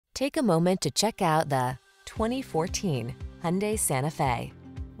Take a moment to check out the 2014 Hyundai Santa Fe.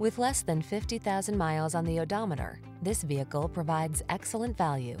 With less than 50,000 miles on the odometer, this vehicle provides excellent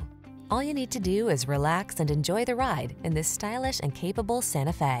value. All you need to do is relax and enjoy the ride in this stylish and capable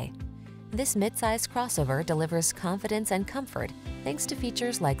Santa Fe. This midsize crossover delivers confidence and comfort thanks to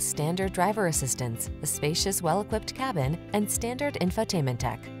features like standard driver assistance, a spacious, well-equipped cabin, and standard infotainment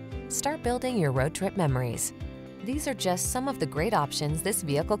tech. Start building your road trip memories. These are just some of the great options this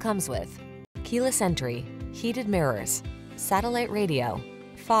vehicle comes with: keyless entry, heated mirrors, satellite radio,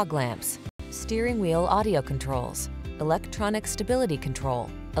 fog lamps, steering wheel audio controls, electronic stability control,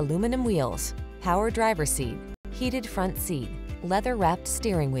 aluminum wheels, power driver seat, heated front seat, leather-wrapped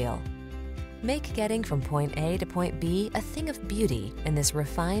steering wheel. Make getting from point A to point B a thing of beauty in this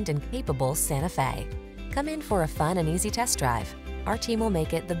refined and capable Santa Fe. Come in for a fun and easy test drive. Our team will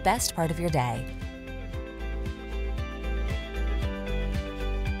make it the best part of your day.